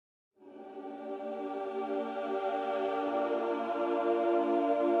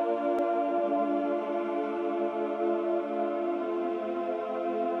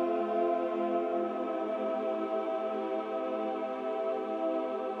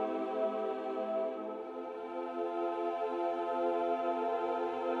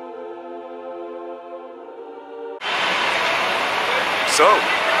So,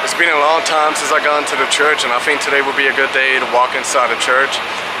 it's been a long time since I got into the church, and I think today would be a good day to walk inside the church.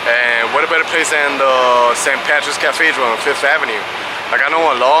 And what a better place than the St. Patrick's Cathedral on 5th Avenue. Like, I know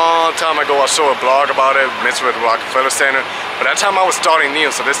a long time ago I saw a blog about it, mixed with the Rockefeller Center, but that time I was starting new,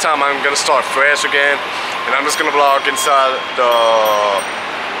 so this time I'm gonna start fresh again, and I'm just gonna vlog inside the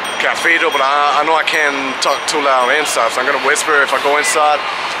Cathedral, but I know I can't talk too loud inside, so I'm gonna whisper if I go inside,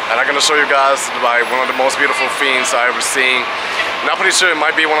 and I'm gonna show you guys like one of the most beautiful things I ever seen. And I'm pretty sure it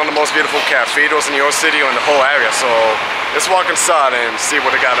might be one of the most beautiful cathedrals in your city or in the whole area, so let's walk inside and see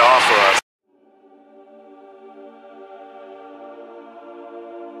what they got to offer us.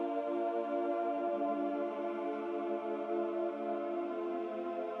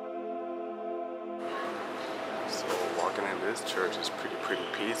 So walking in this church is pretty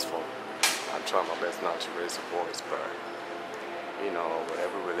peaceful. I'm trying my best not to raise a voice, but you know,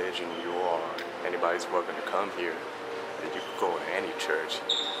 whatever religion you are, anybody's welcome to come here. You can go to any church.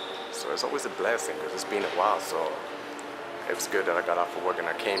 So it's always a blessing because it's been a while, so it was good that I got off of work and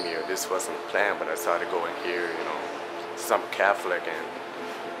I came here. This wasn't planned, but I decided to go in here, you know, since I'm Catholic, and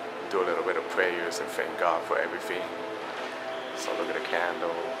do a little bit of prayers and thank God for everything. So look at the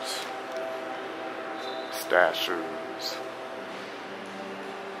candles, statues.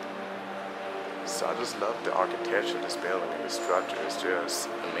 So I just love the architecture of this building, and the structure is just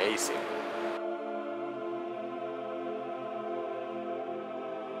amazing.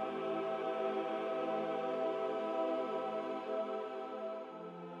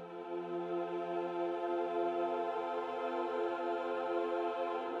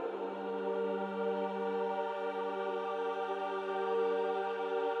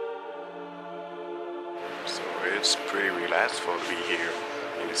 So it's pretty relaxful to be here.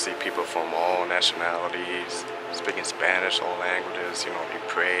 You see people from all nationalities, speaking Spanish, all languages, you know, they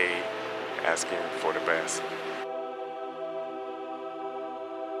pray, asking for the best.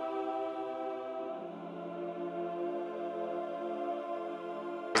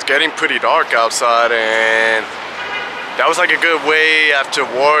 It's getting pretty dark outside, and that was like a good way after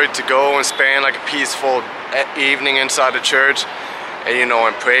work to go and spend like a peaceful evening inside the church. And, you know,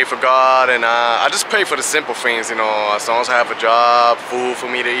 and pray for God, and I just pray for the simple things, you know, as long as I have a job, food for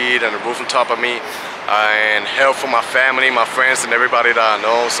me to eat, and a roof on top of me, and help for my family, my friends, and everybody that I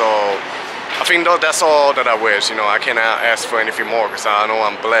know. So I think that's all that I wish, you know. I cannot ask for anything more because I know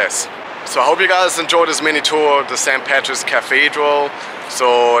I'm blessed. So I hope you guys enjoyed this mini tour of the St. Patrick's Cathedral.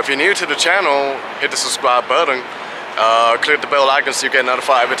 So if you're new to the channel, hit the subscribe button, click the bell icon so you get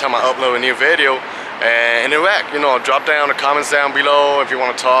notified every time I upload a new video. And interact, you know, drop down the comments down below if you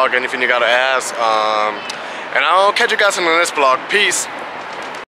want to talk, anything you gotta ask. And I'll catch you guys in the next vlog. Peace.